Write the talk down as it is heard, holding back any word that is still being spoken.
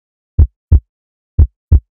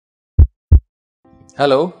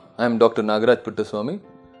Hello, I am Dr. Nagaraj Puttaswamy.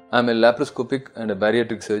 I am a laparoscopic and a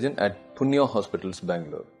bariatric surgeon at Punya Hospitals,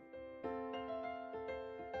 Bangalore.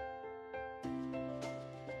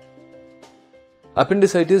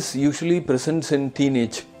 Appendicitis usually presents in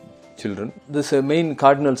teenage children. The main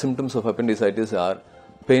cardinal symptoms of appendicitis are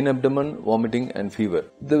pain abdomen, vomiting and fever.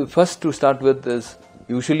 The first to start with is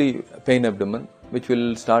usually pain abdomen, which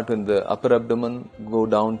will start in the upper abdomen, go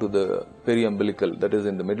down to the periumbilical, that is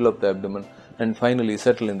in the middle of the abdomen, and finally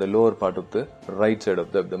settle in the lower part of the right side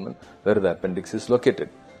of the abdomen where the appendix is located.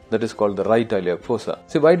 That is called the right iliac fossa.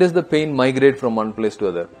 See, why does the pain migrate from one place to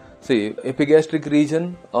other? See, epigastric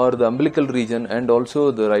region or the umbilical region and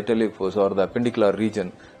also the right iliac fossa or the appendicular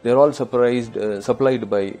region, they are all supplied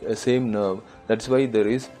by a same nerve. That's why there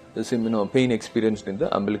is the same pain experienced in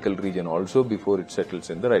the umbilical region also before it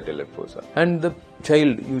settles in the right iliac fossa. And the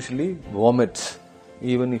child usually vomits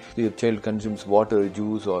even if the child consumes water,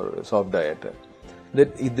 juice or soft diet.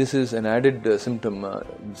 This is an added symptom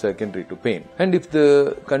secondary to pain. And if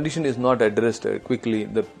the condition is not addressed quickly,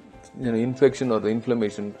 the infection or the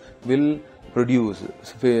inflammation will produce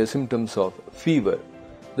symptoms of fever.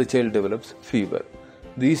 The child develops fever.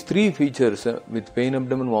 These three features with pain,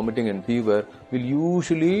 abdomen, vomiting and fever will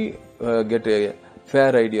usually get a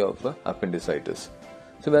fair idea of appendicitis.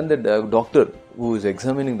 So when the doctor who is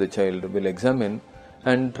examining the child will examine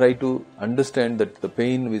and try to understand that the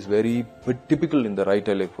pain is very typical in the right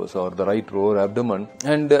iliac fossa or the right lower abdomen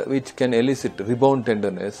and which can elicit rebound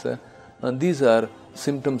tenderness. These are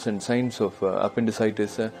symptoms and signs of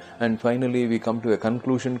appendicitis, and finally we come to a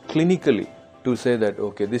conclusion clinically to say that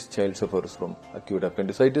okay, this child suffers from acute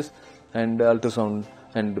appendicitis, and ultrasound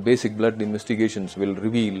and basic blood investigations will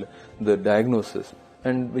reveal the diagnosis,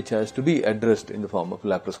 and which has to be addressed in the form of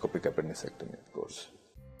laparoscopic appendicectomy, of course.